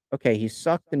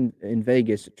sucked in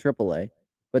Vegas at AAA.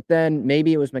 But then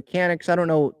maybe it was mechanics. I don't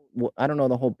know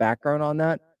the whole background on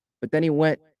that. But then he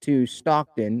went to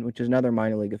Stockton, which is another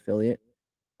minor league affiliate.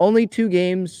 Only 2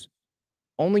 games,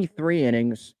 only 3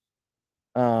 innings.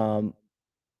 But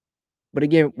he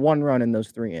gave 1 run in those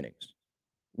 3 innings.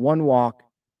 1 walk.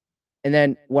 And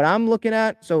then what I'm looking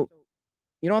at, so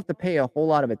you don't have to pay a whole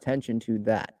lot of attention to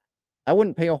that. I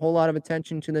wouldn't pay a whole lot of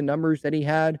attention to the numbers that he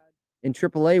had in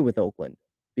AAA with Oakland,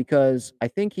 because I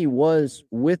think he was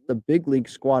with the big league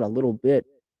squad a little bit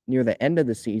near the end of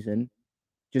the season,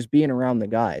 just being around the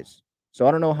guys. So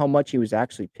I don't know how much he was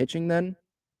actually pitching then.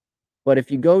 But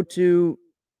if you go to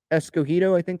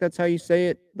Escogido, I think that's how you say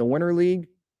it, the Winter League,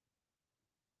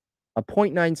 a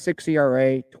 .96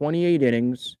 ERA, 28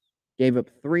 innings, gave up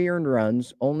 3 earned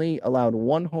runs, only allowed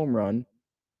 1 home run,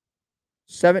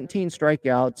 17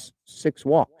 strikeouts, 6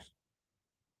 walks.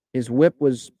 His whip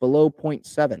was below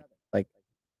 .7.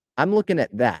 I'm looking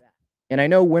at that. And I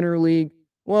know Winter League,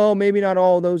 well, maybe not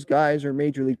all those guys are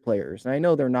major league players. And I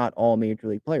know they're not all major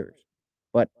league players.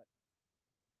 But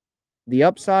the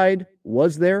upside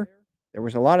was there. There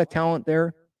was a lot of talent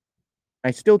there.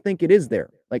 I still think it is there.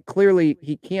 Clearly,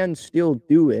 he can still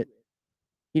do it.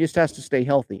 He just has to stay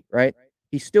healthy, right?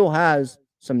 He still has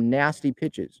some nasty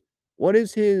pitches. What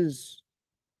is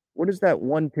that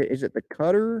one pitch? Is it the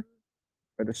cutter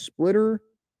or the splitter?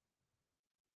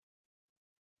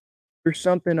 There's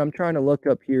something I'm trying to look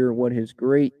up here what his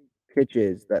great pitch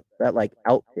is, that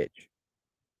out pitch.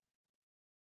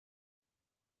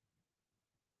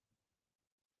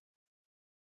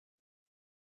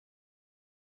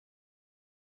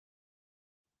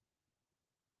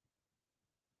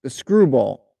 The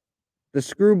screwball. The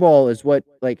screwball is what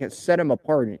has set him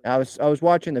apart. I was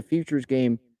watching the Futures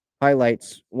game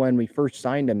highlights when we first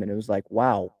signed him, and it was like,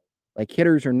 wow,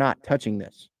 hitters are not touching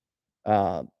this.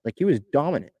 He was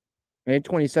dominant. And in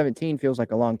 2017 feels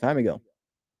like a long time ago.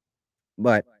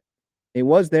 But it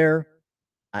was there.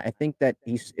 I think that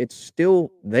it's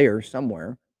still there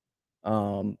somewhere.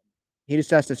 He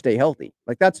just has to stay healthy.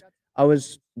 I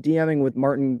was DMing with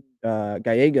Martin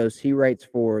Gallegos. He writes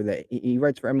for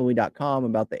MLB.com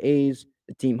about the A's,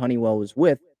 the team Honeywell was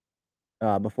with.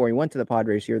 before he went to the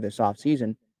Padres here this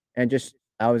offseason. And just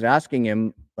I was asking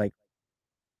him, like,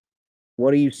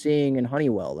 what are you seeing in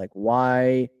Honeywell? Like,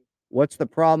 what's the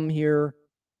problem here?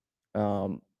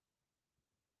 Um,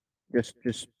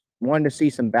 just wanted to see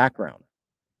some background.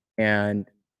 And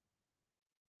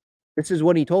this is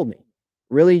what he told me.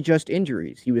 Really just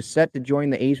injuries. He was set to join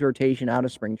the A's rotation out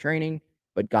of spring training,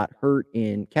 but got hurt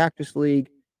in Cactus League,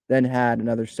 then had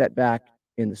another setback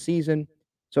in the season.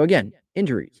 So again,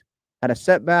 injuries. Had a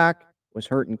setback, was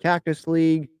hurt in Cactus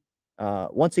League.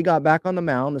 Once he got back on the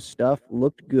mound, the stuff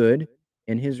looked good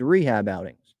in his rehab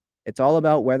outings. It's all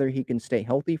about whether he can stay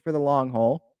healthy for the long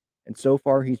haul, and so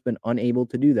far he's been unable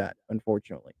to do that,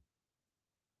 unfortunately.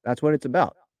 That's what it's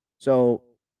about. So,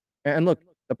 and look,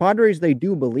 the Padres, they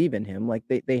do believe in him. Like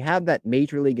they have that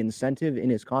major league incentive in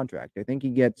his contract. I think he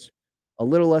gets a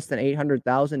little less than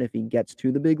 800,000 if he gets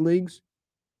to the big leagues.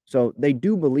 So they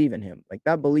do believe in him. Like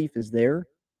that belief is there.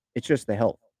 It's just the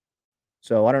health.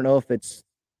 So I don't know if it's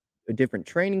a different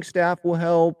training staff will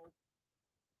help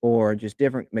or just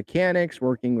different mechanics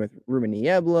working with Ruben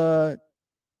Niebla,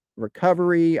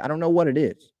 recovery. I don't know what it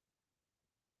is.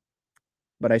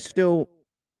 But I still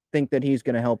think that he's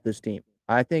going to help this team.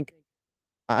 I think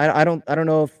I don't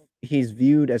know if he's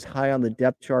viewed as high on the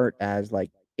depth chart as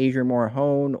like Adrian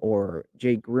Morejon or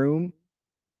Jake Groom,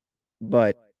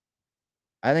 but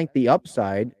I think the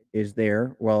upside is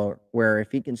there. Well, where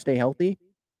if he can stay healthy,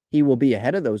 he will be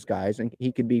ahead of those guys and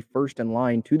he could be first in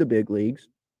line to the big leagues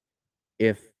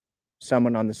if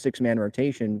someone on the 6-man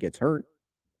rotation gets hurt.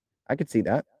 I could see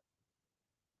that.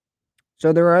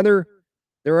 So there are other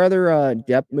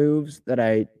depth moves that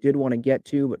I did want to get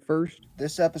to, but first,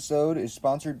 this episode is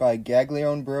sponsored by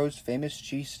Gaglione Bros famous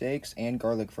cheesesteaks and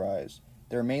garlic fries.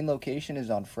 Their main location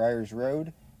is on Friars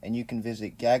Road, and you can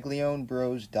visit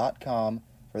gaglionebros.com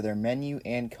for their menu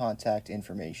and contact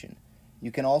information.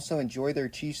 You can also enjoy their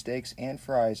cheesesteaks and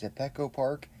fries at Petco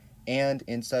Park and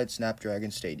inside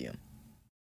Snapdragon Stadium.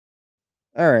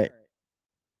 All right.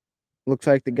 Looks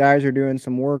like the guys are doing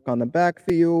some work on the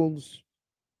backfields.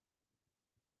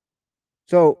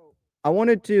 So I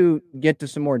wanted to get to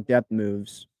some more depth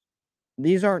moves.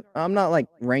 I'm not like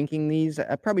ranking these.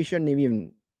 I probably shouldn't have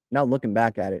even, now looking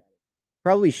back at it,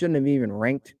 probably shouldn't have even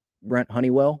ranked Brent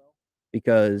Honeywell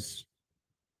because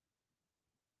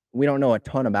we don't know a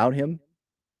ton about him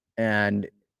and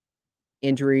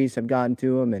injuries have gotten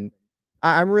to him. And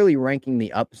I'm really ranking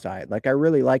the upside. Like I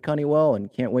really like Honeywell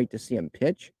and can't wait to see him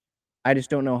pitch. I just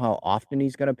don't know how often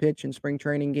he's going to pitch in spring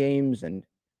training games and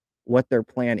what their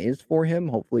plan is for him.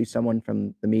 Hopefully someone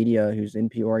from the media who's in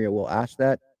Peoria will ask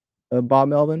that of Bob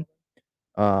Melvin.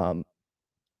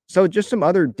 So just some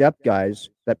other depth guys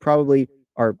that probably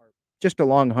are just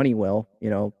along Honeywell,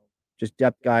 just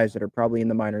depth guys that are probably in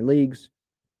the minor leagues.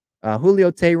 Julio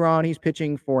Teheran, he's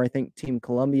pitching for, I think, Team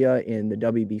Columbia in the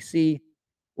WBC.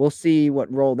 We'll see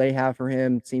what role they have for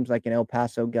him. Seems like an El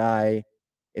Paso guy.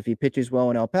 If he pitches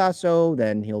well in El Paso,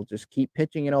 then he'll just keep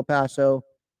pitching in El Paso.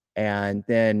 And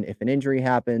then if an injury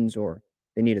happens or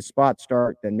they need a spot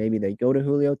start, then maybe they go to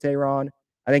Julio Teheran.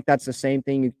 I think that's the same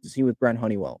thing you could see with Brent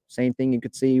Honeywell. Same thing you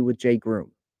could see with Jay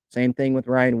Groom. Same thing with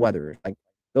Ryan Weathers. Like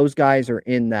those guys are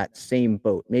in that same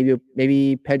boat.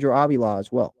 Maybe Pedro Avila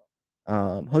as well.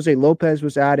 Jose Lopez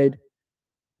was added.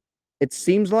 It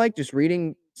seems like just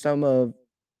reading some of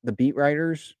the beat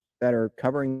writers that are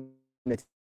covering the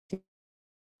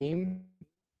team,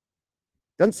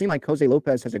 doesn't seem like Jose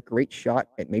Lopez has a great shot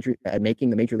at making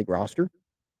the major league roster.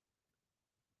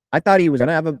 I thought he was going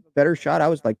to have a better shot. I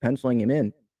was like penciling him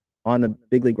in on the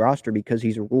big league roster because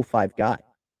he's a Rule 5 guy.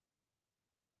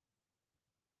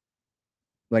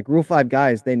 Like Rule 5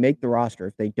 guys, they make the roster.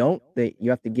 If they don't, you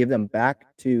have to give them back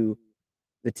to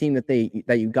the team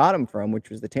that you got them from,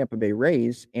 which was the Tampa Bay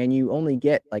Rays, and you only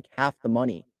get like half the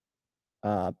money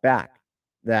back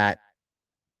that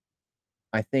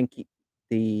I think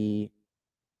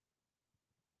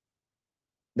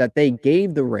that they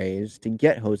gave the Rays to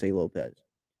get Jose Lopez.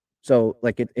 So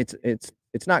like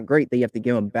it's not great that you have to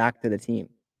give him back to the team.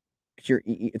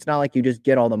 It's not like you just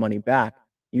get all the money back.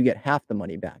 You get half the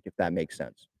money back, if that makes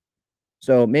sense.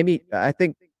 So maybe I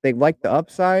think they like the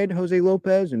upside, Jose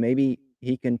Lopez, and maybe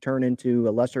he can turn into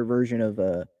a lesser version of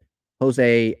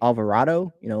Jose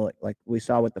Alvarado, like we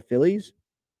saw with the Phillies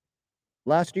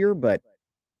last year, but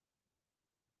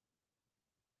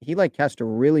he has to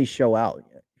really show out.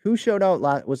 Who showed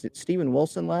out was it Steven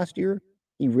Wilson last year?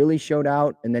 He really showed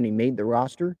out and then he made the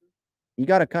roster. You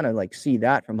got to kind of see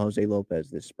that from Jose Lopez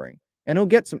this spring. And he'll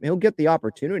get the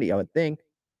opportunity, I would think.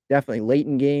 Definitely late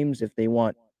in games if they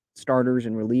want starters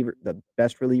and the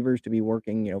best relievers to be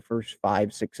working, first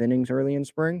 5-6 innings early in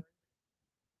spring.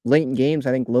 late in games,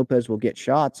 I think Lopez will get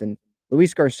shots. And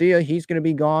Luis Garcia, he's going to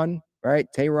be gone, right?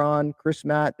 Tehran, Chris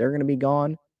Matt, they're going to be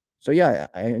gone. So, yeah,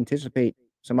 I anticipate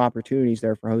some opportunities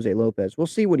there for Jose Lopez. We'll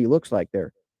see what he looks like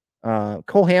there.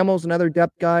 Cole Hamels, another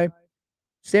depth guy.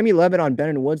 Sammy Levitt on Ben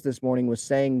and Woods this morning was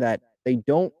saying that the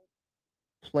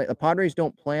Padres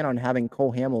don't plan on having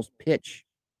Cole Hamels pitch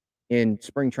in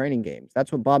spring training games.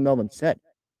 That's what Bob Melvin said,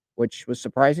 which was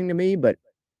surprising to me, but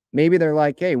maybe they're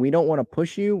like, hey, we don't want to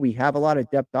push you. We have a lot of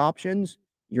depth options.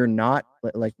 You're not,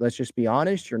 like, let's just be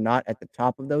honest, you're not at the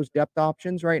top of those depth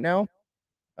options right now.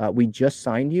 We just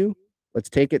signed you. Let's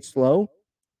take it slow.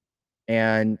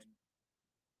 And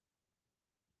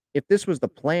if this was the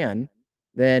plan,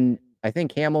 then I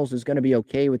think Hamels is going to be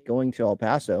okay with going to El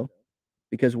Paso,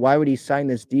 because why would he sign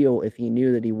this deal if he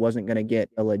knew that he wasn't going to get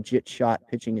a legit shot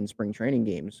pitching in spring training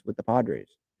games with the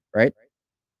Padres, right?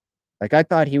 Like, I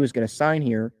thought he was going to sign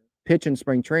here, pitch in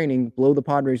spring training, blow the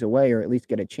Padres away, or at least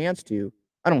get a chance to.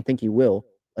 I don't think he will,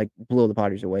 like, blow the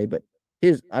Padres away, but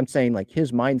I'm saying, like,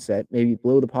 his mindset, maybe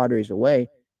blow the Padres away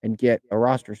and get a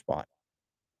roster spot.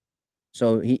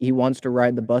 So he wants to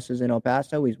ride the buses in El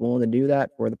Paso. He's willing to do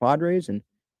that for the Padres and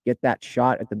get that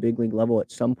shot at the big league level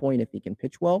at some point if he can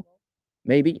pitch well,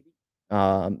 maybe.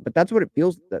 But that's what it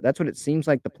feels. That's what it seems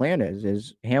like the plan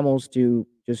is Hamels to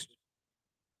just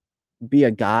be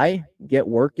a guy, get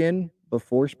work in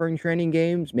before spring training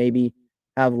games, maybe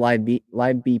have live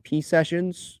BP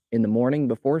sessions in the morning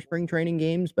before spring training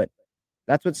games. But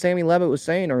that's what Sammy Levitt was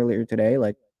saying earlier today.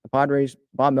 Like, the Padres,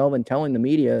 Bob Melvin telling the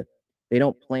media they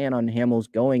don't plan on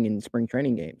Hamels going in spring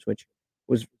training games, which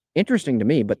was interesting to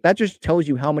me. But that just tells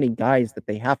you how many guys that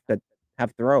they have to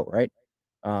have throw, right?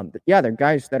 Yeah, they're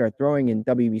guys that are throwing in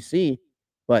WBC,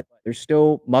 but there's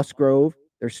still Musgrove,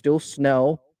 there's still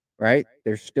Snell, right?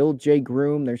 There's still Jay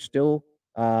Groom, there's still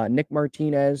Nick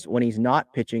Martinez when he's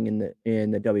not pitching in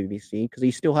the WBC, because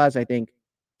he still has, I think,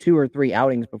 2 or 3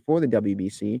 outings before the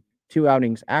WBC, 2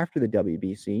 outings after the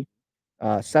WBC.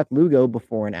 Seth Lugo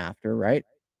before and after, right?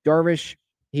 Darvish,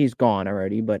 he's gone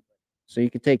already, but so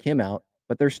you could take him out.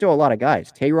 But there's still a lot of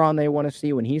guys. Tehran they want to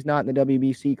see when he's not in the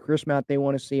WBC. Chris Matt they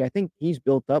want to see. I think he's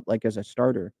built up like as a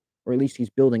starter, or at least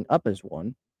he's building up as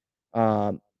one.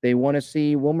 They want to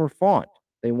see Wilmer Font.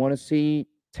 They want to see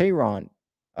Tehran.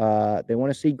 They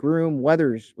want to see Groom,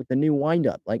 Weathers with the new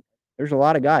windup. Like, there's a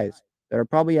lot of guys that are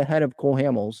probably ahead of Cole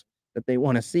Hamels that they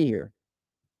want to see here.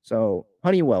 So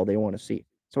Honeywell they want to see.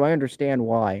 So I understand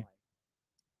why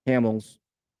Hamels,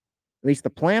 at least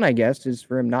the plan, I guess, is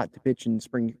for him not to pitch in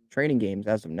spring training games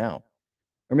as of now.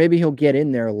 Or maybe he'll get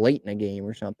in there late in a game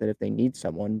or something if they need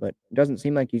someone, but it doesn't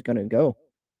seem like he's going to go.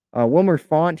 Wilmer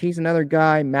Font, he's another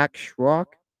guy. Max Schrock,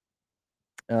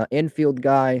 infield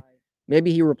guy.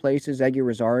 Maybe he replaces Eggy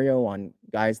Rosario on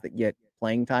guys that get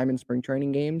playing time in spring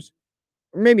training games.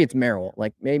 Or maybe it's Merrill.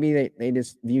 Like, maybe they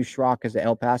just view Schrock as an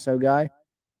El Paso guy.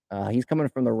 He's coming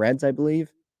from the Reds, I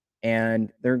believe.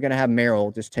 And they're going to have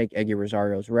Merrill just take Eggy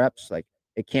Rosario's reps. Like,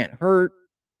 it can't hurt.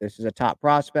 This is a top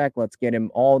prospect. Let's get him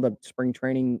all the spring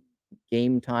training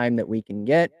game time that we can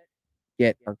get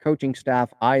our coaching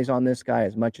staff eyes on this guy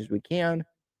as much as we can.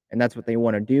 And that's what they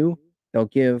want to do. They'll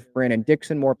give Brandon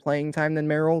Dixon more playing time than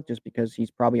Merrill just because he's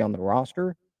probably on the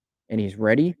roster and he's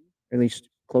ready, or at least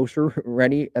closer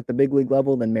ready at the big league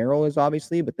level than Merrill is,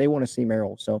 obviously. But they want to see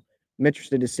Merrill. So I'm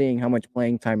interested in seeing how much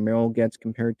playing time Merrill gets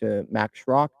compared to Max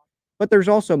Schrock. But there's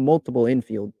also multiple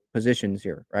infield positions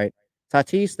here, right?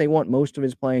 Tatis, they want most of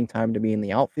his playing time to be in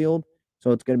the outfield.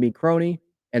 So it's going to be Crony.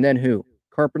 And then who?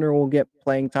 Carpenter will get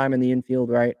playing time in the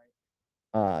infield, right?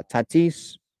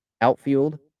 Tatis,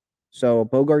 outfield. So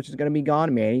Bogarts is going to be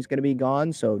gone. Manny's going to be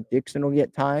gone. So Dixon will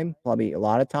get time, probably a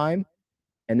lot of time.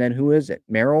 And then who is it?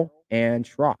 Merrill and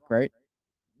Schrock, right?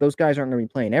 Those guys aren't going to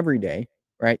be playing every day,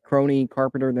 right? Crony,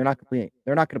 Carpenter, they're not going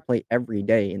to play every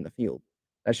day in the field.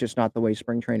 That's just not the way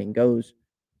spring training goes.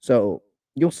 So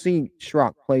you'll see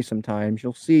Schrock play sometimes.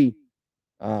 You'll see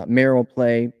Merrill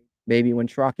play maybe when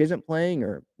Schrock isn't playing,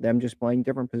 or them just playing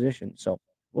different positions. So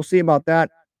we'll see about that.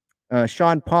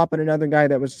 Sean Poppin, another guy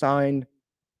that was signed.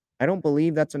 I don't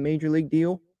believe that's a major league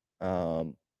deal. I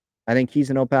think he's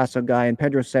an El Paso guy, and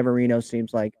Pedro Severino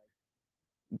seems like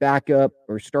backup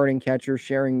or starting catcher,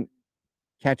 sharing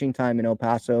catching time in El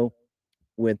Paso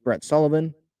with Brett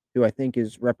Sullivan, who I think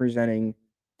is representing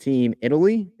Team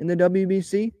Italy in the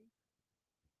WBC.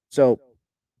 So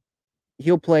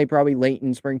he'll play probably late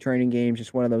in spring training games,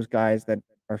 just one of those guys that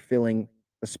are filling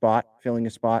a spot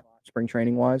spring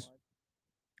training wise.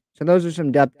 So those are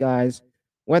some depth guys.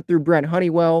 Went through Brent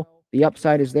Honeywell. The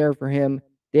upside is there for him.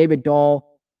 David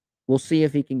Dahl, we'll see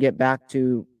if he can get back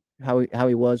to how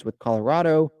he was with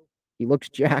Colorado. He looks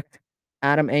jacked.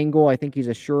 Adam Engel, I think he's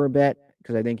a sure bet.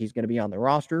 because I think he's going to be on the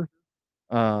roster.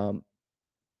 Um,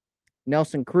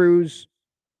 Nelson Cruz,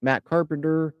 Matt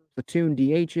Carpenter, platoon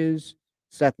DHs,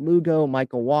 Seth Lugo,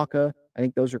 Michael Wacha. I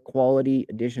think those are quality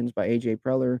additions by AJ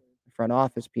Preller, front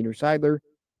office, Peter Seidler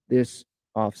this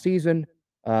offseason.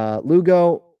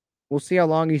 Lugo, we'll see how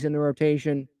long he's in the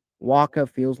rotation. Wacha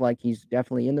feels like he's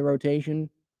definitely in the rotation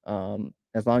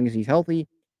as long as he's healthy.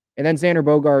 And then Xander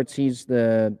Bogaerts, he's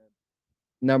the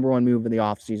number one move of the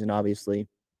offseason, obviously.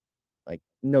 Like,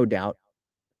 no doubt.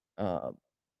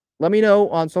 Let me know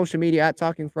on social media at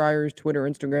Talking Friars, Twitter,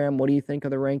 Instagram. What do you think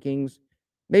of the rankings?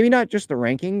 Maybe not just the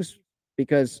rankings,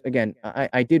 because, again,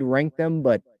 I did rank them,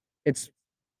 but it's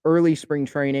early spring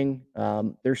training.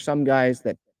 There's some guys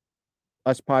that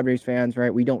us Padres fans,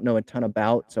 right, we don't know a ton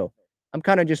about. So I'm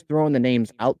kind of just throwing the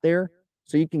names out there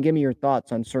so you can give me your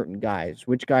thoughts on certain guys.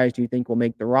 Which guys do you think will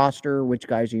make the roster? Which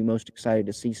guys are you most excited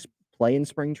to see play in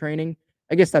spring training?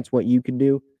 I guess that's what you can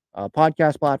do.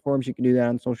 Podcast platforms, you can do that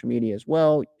on social media as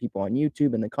well. People on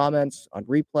YouTube in the comments, on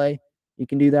replay, you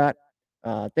can do that.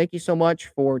 Thank you so much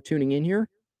for tuning in here.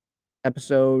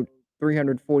 Episode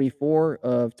 344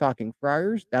 of Talking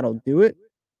Friars. That'll do it.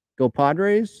 Go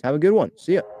Padres. Have a good one.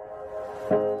 See ya.